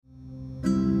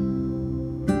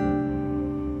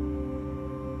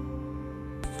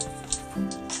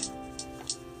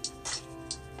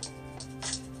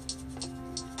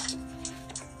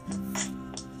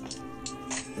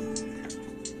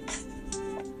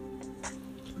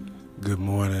Good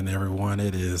morning, everyone.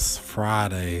 It is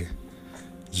Friday,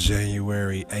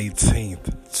 January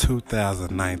 18th,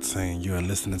 2019. You are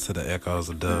listening to the Echoes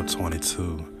of Dub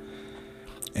 22.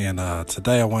 And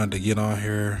today I wanted to get on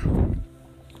here.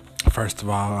 First of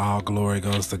all glory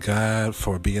goes to God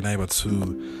for being able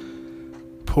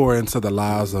to pour into the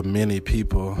lives of many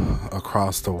people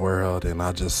across the world. And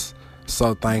I just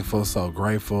so thankful, so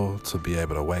grateful to be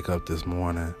able to wake up this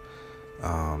morning.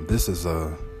 This is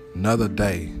another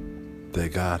day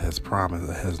that God has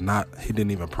promised. He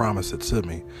didn't even promise it to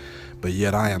me, but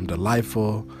yet I am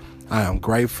delightful, I am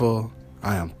grateful,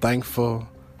 I am thankful.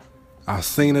 I've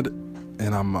seen it,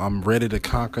 and I'm ready to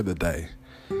conquer the day.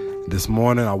 This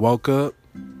morning I woke up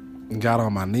and got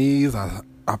on my knees. I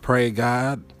prayed,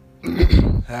 God,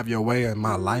 have your way in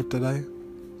my life today.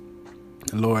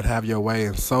 And Lord, have your way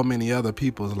in so many other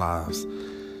people's lives.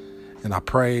 And I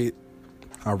prayed,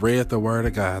 I read the word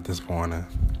of God this morning.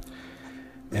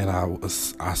 And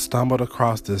I stumbled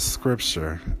across this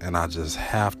scripture, and I just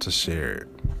have to share it.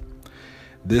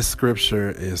 This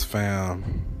scripture is found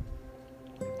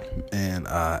in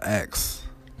Acts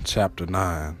chapter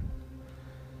 9.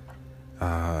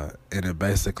 And it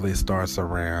basically starts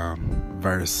around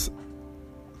verse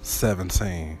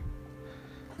 17.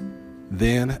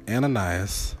 Then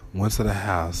Ananias went to the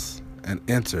house and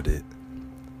entered it.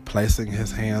 Placing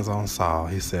his hands on Saul,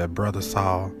 he said, "Brother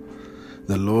Saul,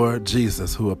 the Lord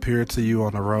Jesus, who appeared to you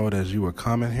on the road as you were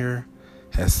coming here,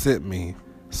 has sent me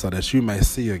so that you may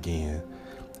see again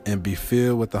and be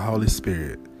filled with the Holy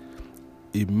Spirit."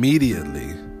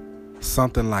 Immediately,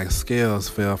 something like scales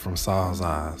fell from Saul's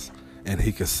eyes, and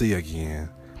he could see again.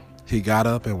 He got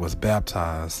up and was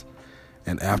baptized,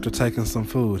 and after taking some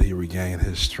food, he regained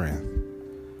his strength.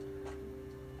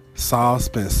 Saul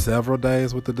spent several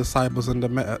days with the disciples in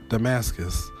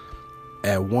Damascus.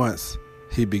 At once,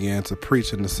 he began to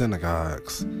preach in the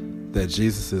synagogues that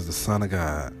Jesus is the Son of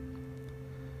God.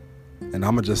 And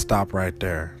I'm going to just stop right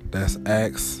there. That's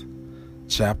Acts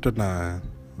chapter 9,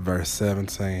 verse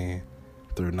 17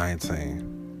 through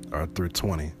 19, or through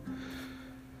 20.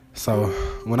 So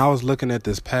when I was looking at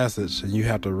this passage, and you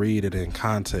have to read it in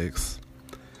context,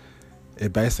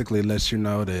 it basically lets you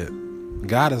know that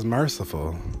God is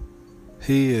merciful.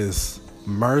 He is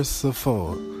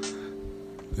merciful.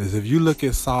 Because if you look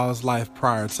at Saul's life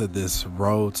prior to this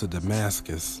road to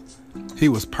Damascus, he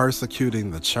was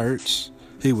persecuting the church.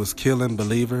 He was killing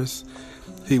believers.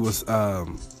 He was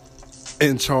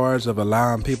in charge of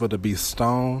allowing people to be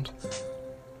stoned.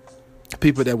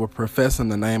 People that were professing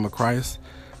the name of Christ.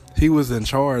 He was in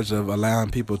charge of allowing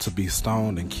people to be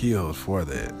stoned and killed for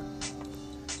that.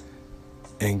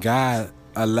 And God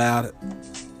allowed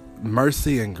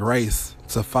mercy and grace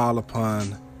to fall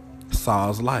upon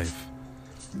Saul's life.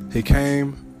 He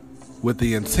came with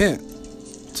the intent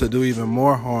to do even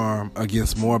more harm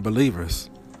against more believers.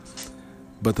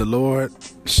 But the Lord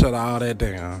shut all that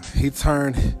down. He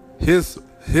turned his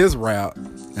route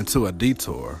into a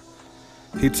detour.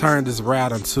 He turned his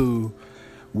route into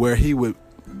where he would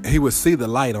see the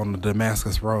light on the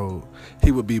Damascus road.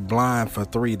 He would be blind for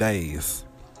 3 days.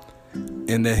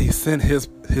 And then he sent his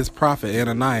prophet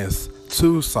Ananias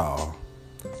to Saul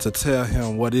to tell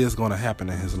him what is going to happen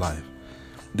in his life.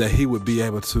 That he would be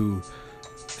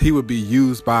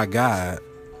used by God.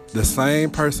 The same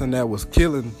person that was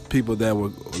killing people that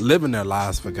were living their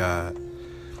lives for God,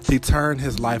 he turned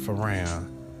his life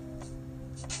around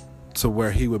to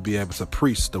where he would be able to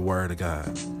preach the word of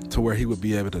God, to where he would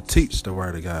be able to teach the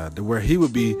word of God, to where he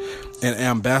would be an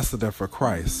ambassador for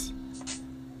Christ.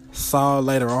 Saul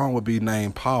later on would be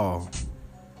named Paul.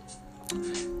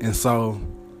 And so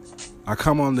I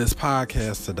come on this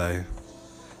podcast today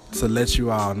to let you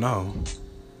all know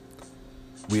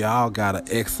we all got an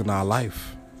X in our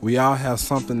life. We all have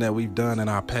something that we've done in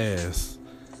our past.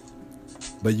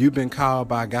 But you've been called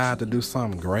by God to do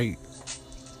something great.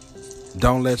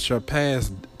 Don't let your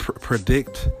past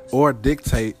predict or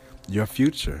dictate your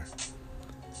future.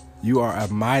 You are a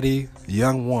mighty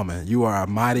young woman. You are a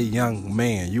mighty young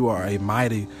man. You are a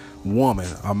mighty woman,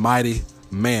 a mighty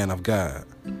man of God.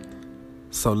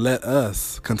 So let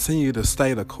us continue to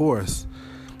stay the course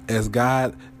as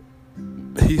God,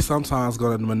 he's sometimes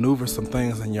going to maneuver some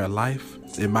things in your life.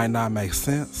 It might not make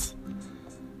sense,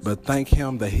 but thank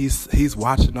him that he's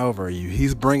watching over you.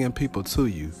 He's bringing people to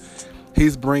you.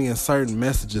 He's bringing certain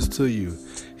messages to you.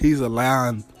 He's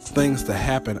allowing things to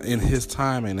happen in his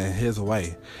time and in his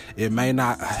way. It may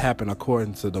not happen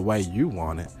according to the way you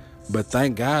want it, but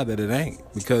thank God that it ain't.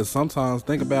 Because sometimes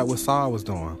think about what Saul was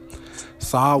doing.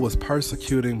 Saul was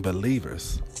persecuting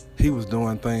believers. He was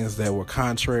doing things that were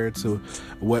contrary to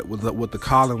what the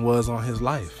calling was on his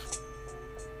life.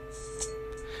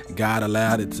 God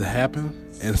allowed it to happen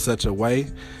in such a way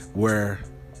where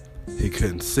he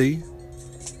couldn't see.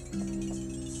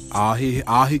 All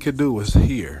he could do was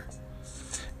hear.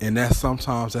 And that's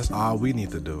all we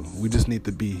need to do. We just need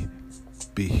to be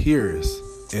hearers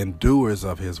and doers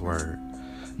of his word.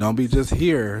 Don't be just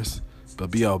hearers,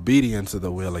 but be obedient to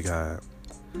the will of God.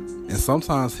 And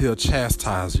sometimes he'll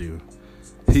chastise you.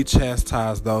 He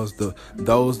chastises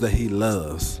those that he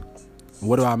loves.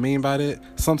 What do I mean by that?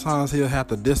 Sometimes he'll have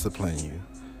to discipline you.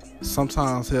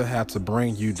 Sometimes he'll have to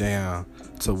bring you down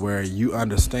to where you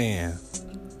understand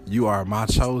you are my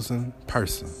chosen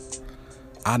person.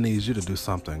 I need you to do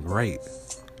something great.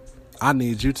 I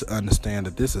need you to understand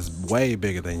that this is way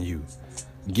bigger than you.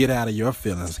 Get out of your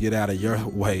feelings. Get out of your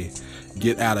way.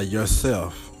 Get out of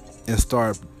yourself and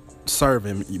start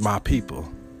serving my people.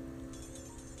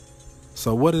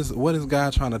 So what is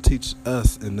God trying to teach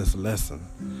us in this lesson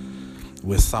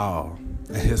with Saul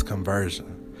and his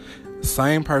conversion?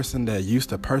 Same person that used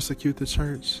to persecute the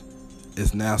church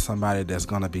is now somebody he's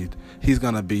going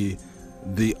to be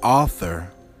the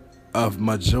author of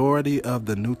majority of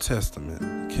the New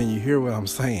Testament. Can you hear what I'm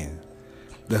saying?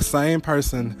 The same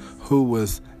person who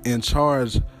was in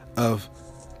charge of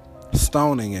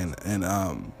stoning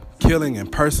and killing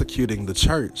and persecuting the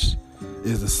church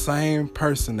is the same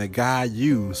person that God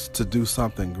used to do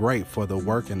something great for the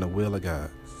work and the will of God.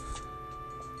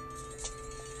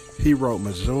 He wrote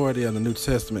majority of the New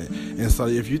Testament. And so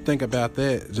if you think about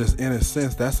that, just in a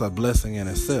sense, that's a blessing in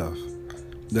itself.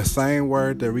 The same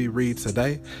word that we read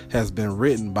today has been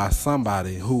written by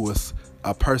somebody who was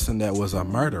a person that was a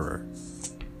murderer,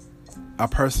 a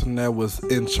person that was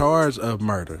in charge of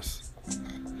murders,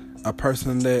 a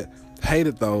person that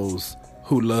hated those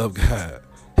who loved God.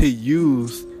 He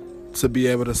used to be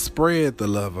able to spread the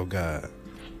love of God.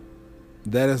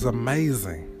 That is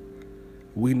amazing.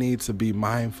 We need to be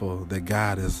mindful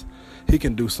that he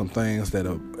can do some things that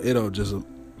it'll just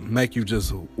make you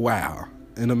just wow.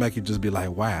 It'll make you just be like,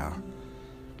 wow.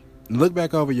 Look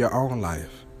back over your own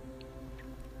life.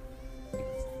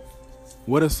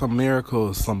 What are some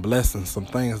miracles, some blessings, some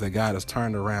things that God has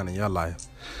turned around in your life?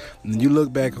 And you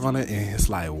look back on it and it's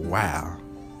like, wow.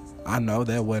 I know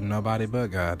that wasn't nobody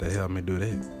but God that helped me do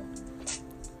that.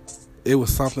 It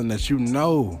was something that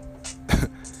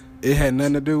it had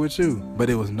nothing to do with you, but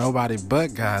it was nobody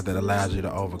but God that allowed you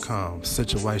to overcome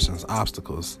situations,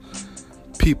 obstacles,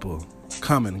 people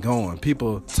coming, going,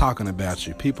 people talking about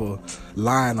you, people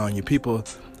lying on you, people,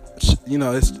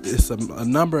 it's a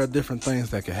number of different things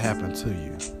that could happen to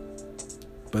you.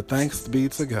 But thanks be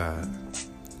to God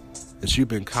that you've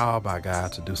been called by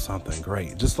God to do something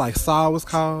great. Just like Saul was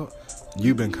called,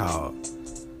 you've been called.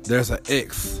 There's an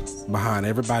X behind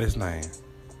everybody's name.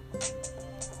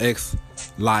 X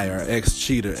liar, X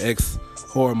cheater, X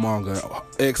whoremonger,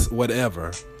 X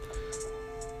whatever.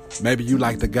 Maybe you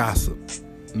like to gossip.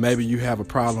 Maybe you have a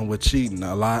problem with cheating,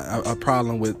 a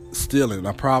problem with stealing,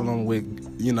 a problem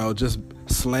with, just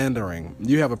slandering.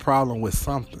 You have a problem with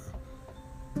something.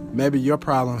 Maybe your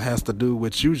problem has to do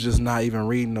with you just not even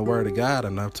reading the Word of God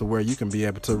enough to where you can be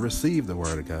able to receive the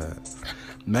Word of God.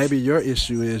 Maybe your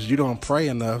issue is you don't pray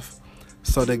enough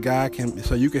so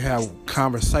you can have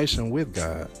conversation with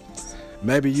God.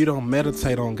 Maybe you don't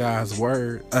meditate on God's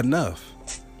Word enough.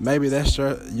 Maybe that's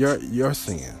your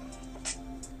sin.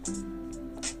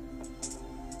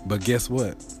 But guess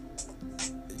what?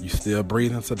 You still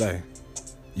breathing today.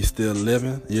 You still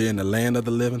living. You're in the land of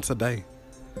the living today.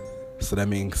 So that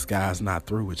means God's not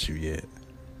through with you yet.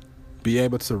 Be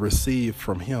able to receive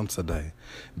from him today.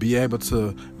 Be able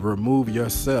to remove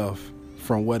yourself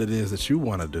from what it is that you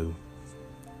want to do.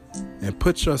 And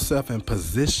put yourself in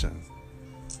position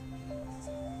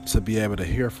to be able to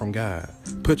hear from God.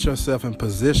 Put yourself in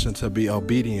position to be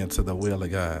obedient to the will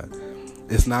of God.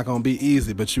 It's not going to be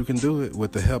easy, but you can do it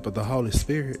with the help of the Holy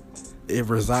Spirit. It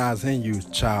resides in you,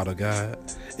 child of God.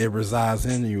 It resides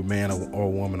in you, man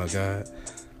or woman of God.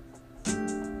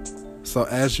 So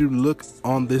as you look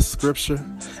on this scripture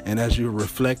and as you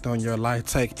reflect on your life,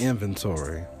 take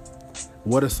inventory.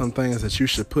 What are some things that you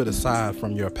should put aside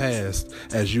from your past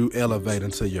as you elevate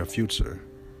into your future?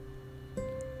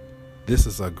 This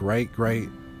is a great, great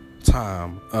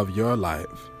time of your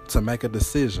life to make a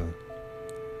decision.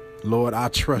 Lord, I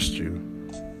trust you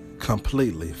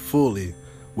completely, fully,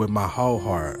 with my whole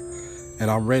heart. And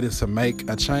I'm ready to make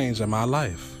a change in my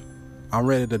life. I'm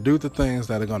ready to do the things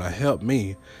that are going to help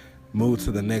me move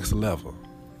to the next level.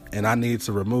 And I need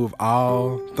to remove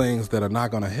all things that are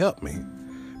not going to help me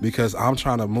because I'm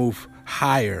trying to move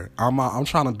higher. I'm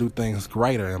trying to do things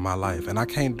greater in my life. And I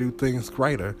can't do things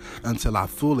greater until I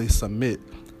fully submit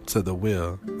to the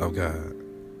will of God.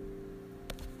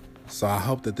 So I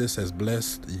hope that this has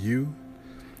blessed you,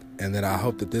 and that I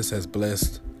hope that this has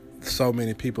blessed so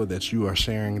many people that you are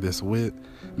sharing this with.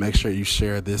 Make sure you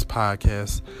share this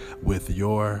podcast with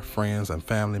your friends and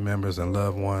family members and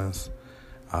loved ones.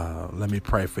 Let me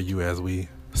pray for you as we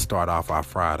start off our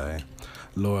Friday.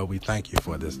 Lord, we thank you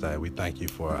for this day. We thank you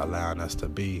for allowing us to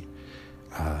be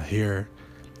here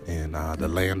in the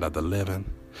land of the living.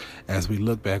 As we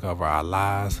look back over our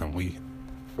lives and we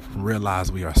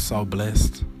realize we are so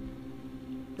blessed,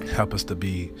 help us to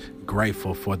be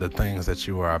grateful for the things that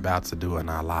you are about to do in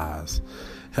our lives.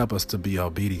 Help us to be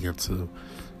obedient to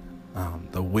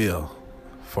the will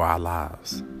for our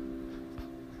lives.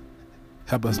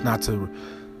 Help us not to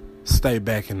stay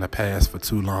back in the past for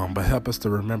too long, but help us to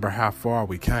remember how far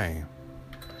we came.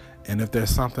 And if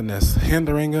there's something that's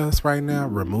hindering us right now,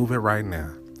 remove it right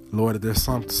now. Lord, if there's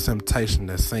some temptation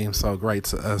that seems so great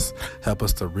to us, help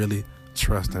us to really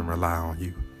trust and rely on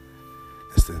you.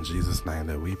 It's in Jesus' name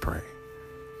that we pray.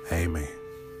 Amen.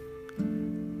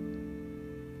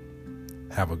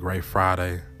 Have a great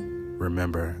Friday.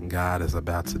 Remember, God is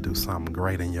about to do something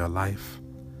great in your life.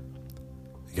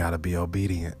 You got to be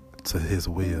obedient to his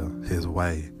will, his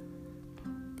way.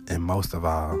 And most of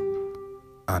all,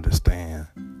 understand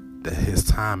that his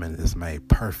timing is made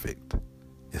perfect,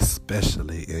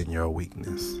 especially in your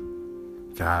weakness.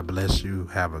 God bless you.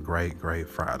 Have a great, great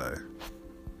Friday.